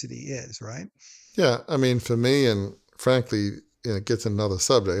authenticity is, right? Yeah, I mean, for me, and frankly, it gets another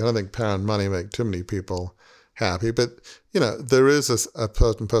subject. I don't think power and money make too many people happy, but there is a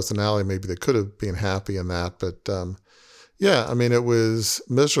certain personality maybe that could have been happy in that. But yeah, I mean, it was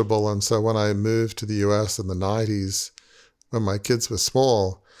miserable. And so when I moved to the U.S. in the 90s, when my kids were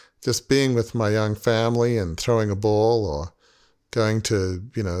small, just being with my young family and throwing a ball or going to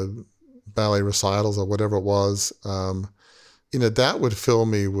ballet recitals or whatever it was, that would fill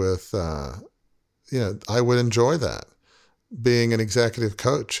me with I would enjoy that. Being an executive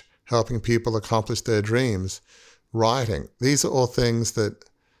coach, helping people accomplish their dreams, writing. These are all things that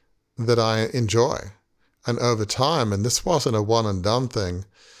I enjoy. And over time, and this wasn't a one and done thing,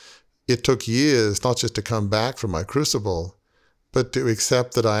 it took years not just to come back from my crucible, but to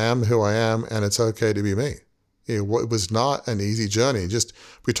accept that I am who I am and it's okay to be me. It was not an easy journey. Just,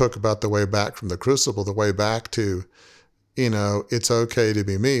 we talk about the way back from the crucible, the way back to, it's okay to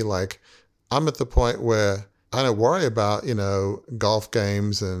be me. Like, I'm at the point where I don't worry about, golf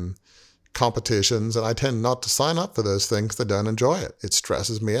games and competitions, and I tend not to sign up for those things that don't enjoy it. It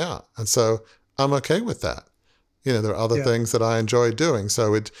stresses me out. And so I'm okay with that. There are other things that I enjoy doing.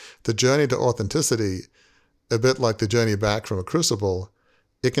 So the journey to authenticity, a bit like the journey back from a crucible,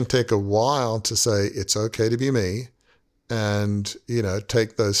 it can take a while to say it's okay to be me and,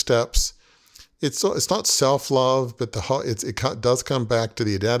 take those steps. It's not self-love, but it does come back to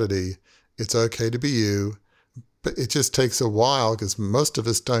the identity. It's okay to be you. But it just takes a while because most of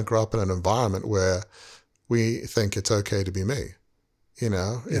us don't grow up in an environment where we think it's okay to be me.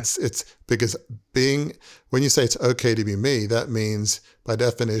 It's because when you say it's okay to be me, that means by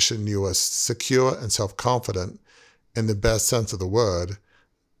definition, you are secure and self-confident in the best sense of the word.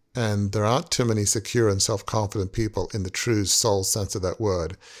 And there aren't too many secure and self-confident people in the true soul sense of that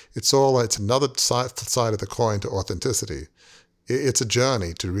word. It's another side of the coin to authenticity. It's a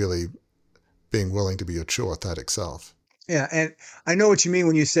journey to really being willing to be your true authentic self. Yeah. And I know what you mean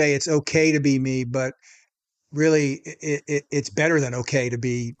when you say it's okay to be me, but really it's better than okay to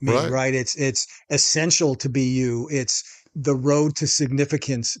be me, right? It's essential to be you. It's the road to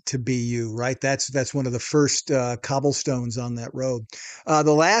significance to be you, right? That's one of the first cobblestones on that road.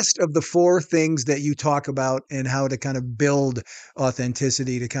 The last of the four things that you talk about and how to kind of build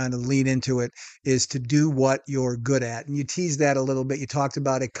authenticity, to kind of lean into it, is to do what you're good at. And you teased that a little bit. You talked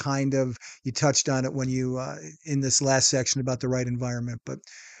about it you touched on it when you, in this last section about the right environment, but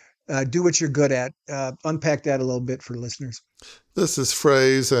do what you're good at. Unpack that a little bit for listeners. This is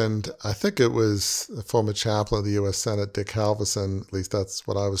phrase, and I think it was the former chaplain of the U.S. Senate, Dick Halverson, at least that's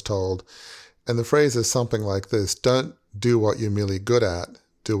what I was told. And the phrase is something like this: don't do what you're merely good at,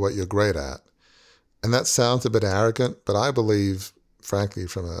 do what you're great at. And that sounds a bit arrogant, but I believe, frankly,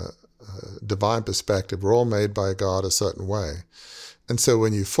 from a divine perspective, we're all made by God a certain way. And so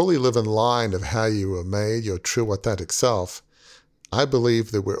when you fully live in line of how you were made, your true authentic self, I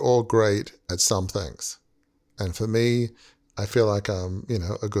believe that we're all great at some things. And for me, I feel like I'm,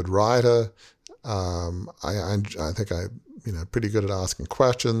 a good writer. I think I'm, pretty good at asking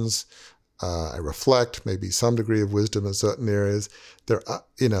questions. I reflect, maybe some degree of wisdom in certain areas.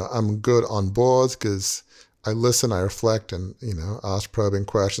 I'm good on boards because I listen, I reflect, and, ask probing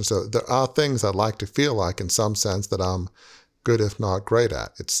questions. So there are things I'd like to feel like, in some sense, that I'm good, if not great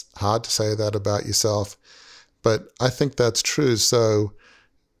at. It's hard to say that about yourself, but I think that's true. So,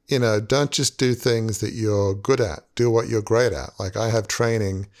 don't just do things that you're good at. Do what you're great at. Like I have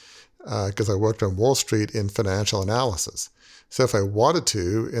training because I worked on Wall Street in financial analysis. So if I wanted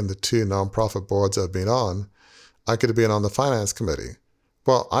to, in the 2 nonprofit boards I've been on, I could have been on the finance committee.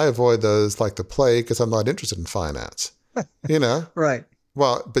 Well, I avoid those like the plague because I'm not interested in finance, Right.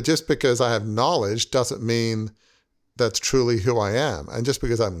 Well, but just because I have knowledge doesn't mean that's truly who I am. And just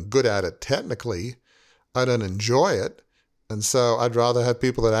because I'm good at it technically, I don't enjoy it. And so I'd rather have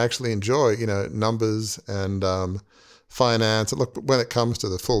people that actually enjoy, numbers and finance. Look, when it comes to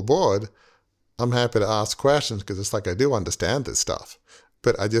the full board, I'm happy to ask questions because it's like I do understand this stuff.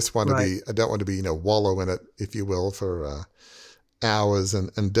 But I just want to I don't want to be, wallow in it, if you will, for hours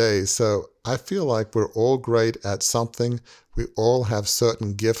and days. So I feel like we're all great at something. We all have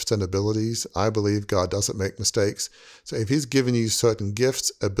certain gifts and abilities. I believe God doesn't make mistakes. So if he's given you certain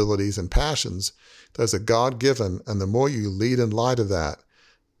gifts, abilities, and passions, those are God-given. And the more you lead in light of that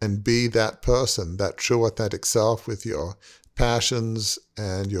and be that person, that true authentic self with your passions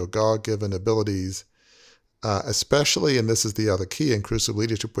and your God-given abilities, especially, and this is the other key in Crucible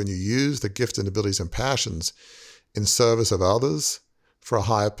Leadership, when you use the gifts and abilities and passions in service of others for a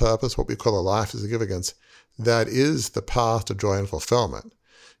higher purpose, what we call a life of significance, that is the path to joy and fulfillment.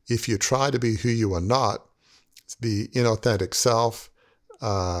 If you try to be who you are not, the inauthentic self,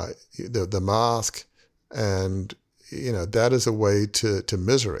 the mask, and that is a way to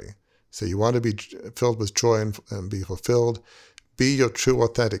misery. So you want to be filled with joy and be fulfilled. Be your true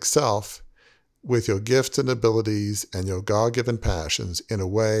authentic self with your gifts and abilities and your God-given passions in a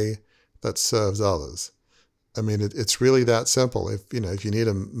way that serves others. I mean, it's really that simple. If you need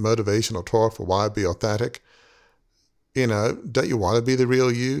a motivational talk for why be authentic, don't you want to be the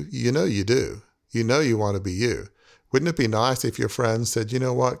real you? You do. You want to be you. Wouldn't it be nice if your friends said, you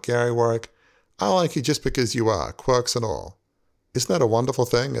know what, Gary Warwick, I like you just because you are, quirks and all. Isn't that a wonderful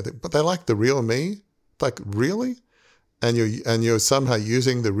thing? But they like the real me? Like, really? And you're somehow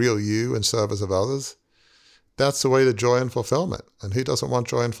using the real you in service of others? That's the way to joy and fulfillment. And who doesn't want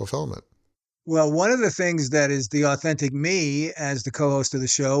joy and fulfillment? Well, one of the things that is the authentic me as the co-host of the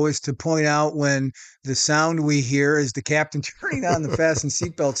show is to point out when the sound we hear is the captain turning on the fasten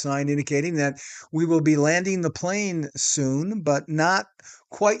seatbelt sign, indicating that we will be landing the plane soon, but not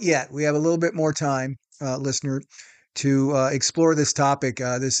quite yet. We have a little bit more time, listener, to explore this topic,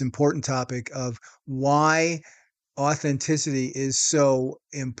 this important topic of why authenticity is so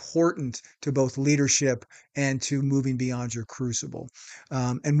important to both leadership and to moving beyond your crucible.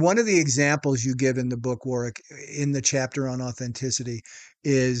 And one of the examples you give in the book, Warwick, in the chapter on authenticity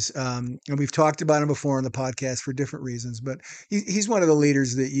is, and we've talked about him before on the podcast for different reasons, but he's one of the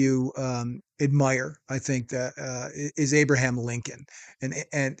leaders that you admire, I think, that is Abraham Lincoln.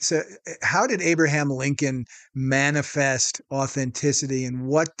 And so how did Abraham Lincoln manifest authenticity, and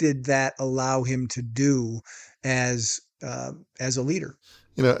what did that allow him to do as a leader?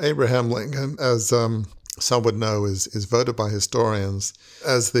 Abraham Lincoln, as some would know, is voted by historians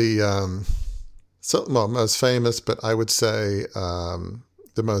as the most famous, but I would say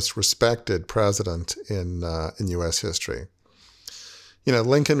the most respected president in U.S. history.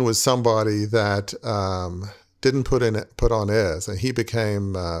 Lincoln was somebody that didn't put on airs, and he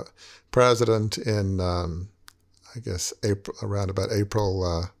became president in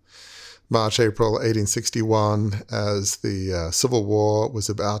March, April 1861, as the Civil War was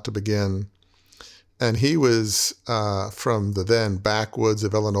about to begin. And he was from the then backwoods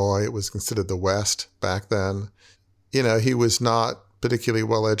of Illinois. It was considered the West back then. He was not particularly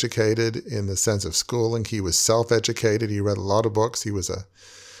well educated in the sense of schooling. He was self-educated. He read a lot of books. He was a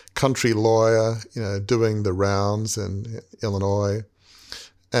country lawyer, doing the rounds in Illinois.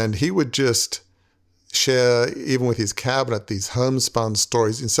 And he would just share, even with his cabinet, these homespun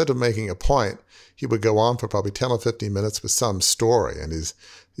stories. Instead of making a point, he would go on for probably 10 or 15 minutes with some story, and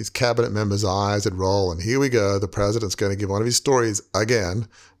these cabinet members' eyes would roll, and here we go, the president's going to give one of his stories again,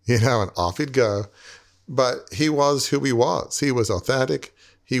 and off he'd go. But he was who he was. He was authentic.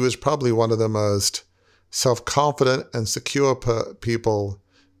 He was probably one of the most self-confident and secure people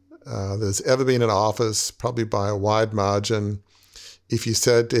there's ever been in office, probably by a wide margin. If you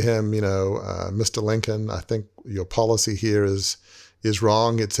said to him, Mr. Lincoln, I think your policy here is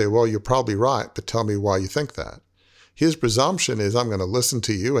wrong, he'd say, well, you're probably right, but tell me why you think that. His presumption is, I'm going to listen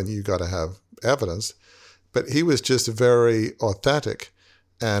to you and you got to have evidence. But he was just very authentic,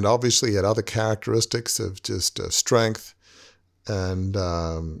 and obviously had other characteristics of just strength and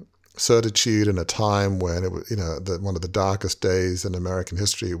certitude in a time when it was, one of the darkest days in American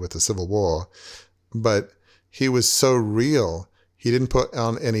history with the Civil War. But he was so real. He didn't put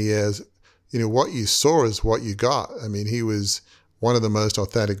on any airs. What you saw is what you got. I mean, he was one of the most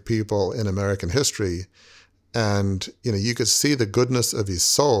authentic people in American history. And, you could see the goodness of his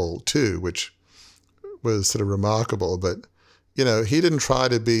soul too, which was sort of remarkable. But, he didn't try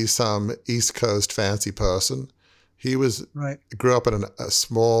to be some East Coast fancy person. He was right. Grew up in a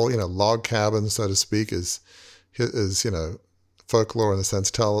small, log cabin, so to speak, as folklore in a sense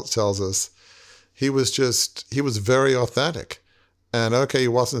tells us. He was very authentic. And okay, he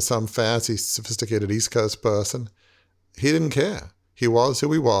wasn't some fancy, sophisticated East Coast person. He didn't care. He was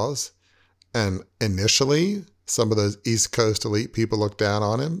who he was. And initially, some of those East Coast elite people looked down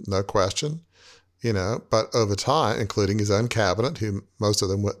on him, no question. But over time, including his own cabinet, who most of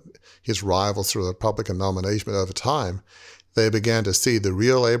them were his rivals through the Republican nomination, but over time, they began to see the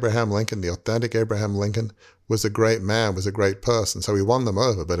real Abraham Lincoln, the authentic Abraham Lincoln, was a great man, was a great person. So he won them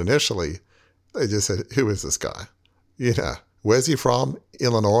over. But initially, they just said, who is this guy? Where's he from?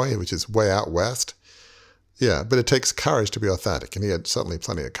 Illinois, which is way out west. Yeah, but it takes courage to be authentic, and he had certainly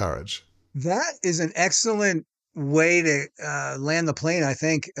plenty of courage. That is an excellent way to land the plane. I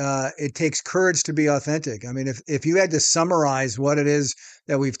think it takes courage to be authentic. I mean, if you had to summarize what it is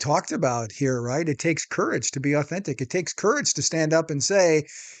that we've talked about here, right? It takes courage to be authentic. It takes courage to stand up and say,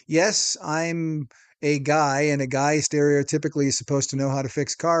 yes, I'm a guy, and a guy stereotypically is supposed to know how to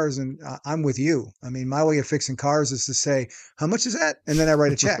fix cars, and I'm with you. I mean, my way of fixing cars is to say, how much is that? And then I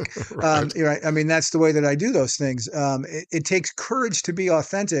write a check. Right. I mean, that's the way that I do those things. It takes courage to be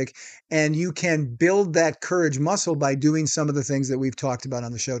authentic, and you can build that courage muscle by doing some of the things that we've talked about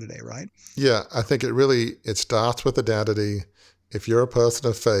on the show today, right? Yeah, I think it starts with identity. If you're a person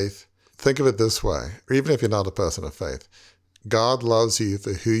of faith, think of it this way, or even if you're not a person of faith, God loves you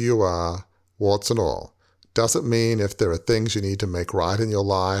for who you are, warts and all. Doesn't mean if there are things you need to make right in your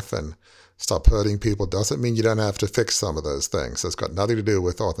life and stop hurting people, doesn't mean you don't have to fix some of those things. It's got nothing to do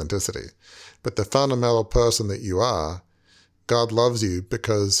with authenticity. But the fundamental person that you are, God loves you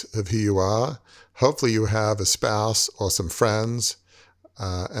because of who you are. Hopefully you have a spouse or some friends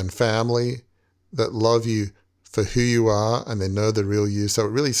and family that love you for who you are, and they know the real you. So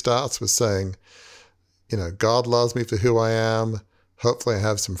it really starts with saying, God loves me for who I am. Hopefully I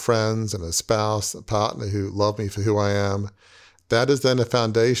have some friends and a spouse, a partner who love me for who I am. That is then a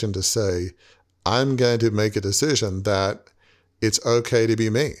foundation to say, I'm going to make a decision that it's okay to be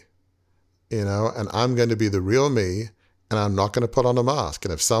me, and I'm going to be the real me, and I'm not going to put on a mask.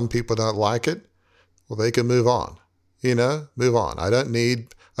 And if some people don't like it, well, they can move on, move on. I don't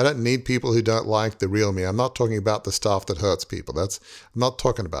need people who don't like the real me. I'm not talking about the stuff that hurts people. I'm not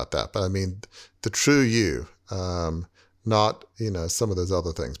talking about that. But I mean, the true you, not, some of those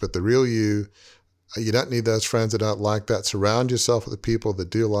other things, but the real you. You don't need those friends that don't like that. Surround yourself with the people that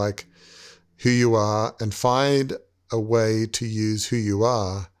do like who you are, and find a way to use who you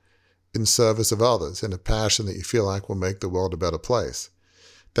are in service of others, in a passion that you feel like will make the world a better place.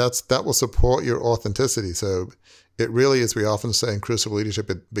 That will support your authenticity. So it really, as we often say in Crucible Leadership,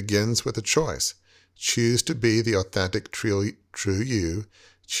 it begins with a choice. Choose to be the authentic, true you.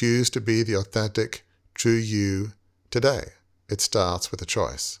 Choose to be the authentic, true you today. It starts with a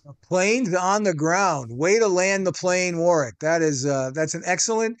choice. A plane on the ground. Way to land the plane, Warwick. That's an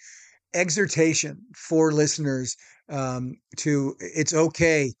excellent exhortation for listeners to it's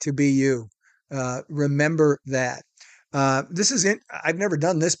okay to be you. Remember that. I've never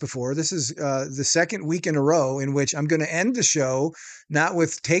done this before. This is the second week in a row in which I'm going to end the show, not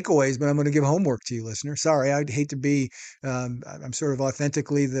with takeaways, but I'm going to give homework to you, listener. Sorry, I'd hate to be, I'm sort of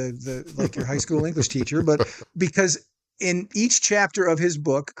authentically like your high school English teacher, but because in each chapter of his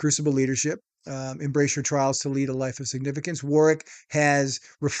book, Crucible Leadership, Embrace Your Trials to Lead a Life of Significance, Warwick has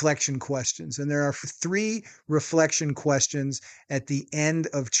reflection questions. And there are 3 reflection questions at the end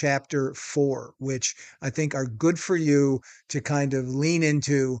of chapter 4, which I think are good for you to kind of lean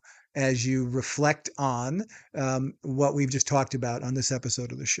into as you reflect on what we've just talked about on this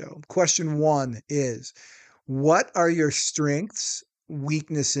episode of the show. Question 1 is, what are your strengths?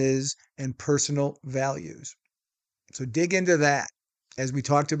 weaknesses, and personal values. So dig into that. As we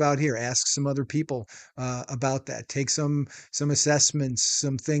talked about here, ask some other people about that. Take some assessments,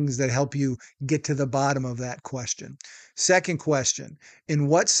 some things that help you get to the bottom of that question. Second question, in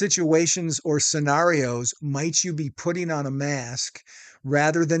what situations or scenarios might you be putting on a mask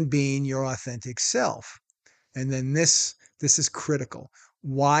rather than being your authentic self? And then this is critical.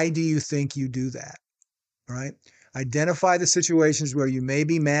 Why do you think you do that? All right. Identify the situations where you may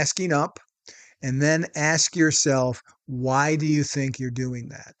be masking up, and then ask yourself, why do you think you're doing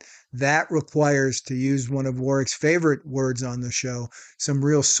that? That requires, to use one of Warwick's favorite words on the show, some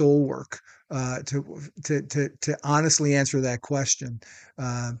real soul work to honestly answer that question,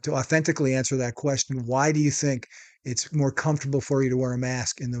 to authentically answer that question. Why do you think it's more comfortable for you to wear a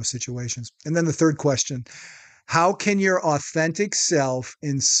mask in those situations? And then the third question, how can your authentic self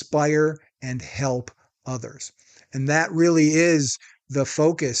inspire and help others? And that really is the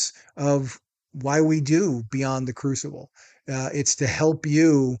focus of why we do Beyond the Crucible. It's to help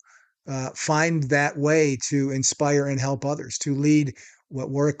you find that way to inspire and help others, to lead what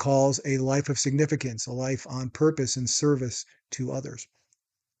Warwick calls a life of significance, a life on purpose and service to others.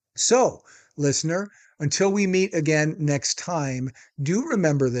 So, listener, until we meet again next time, do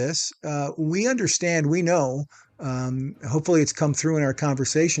remember this. We understand, we know, hopefully it's come through in our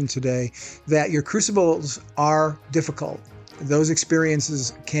conversation today, that your crucibles are difficult. Those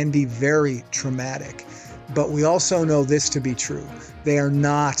experiences can be very traumatic, but we also know this to be true. They are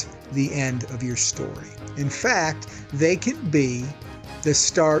not the end of your story. In fact, they can be the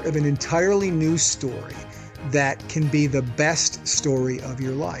start of an entirely new story that can be the best story of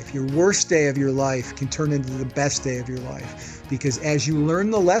your life. Your worst day of your life can turn into the best day of your life, because as you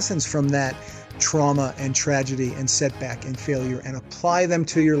learn the lessons from that trauma and tragedy and setback and failure and apply them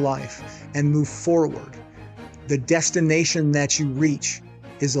to your life and move forward, the destination that you reach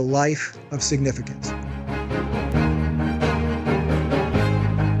is a life of significance.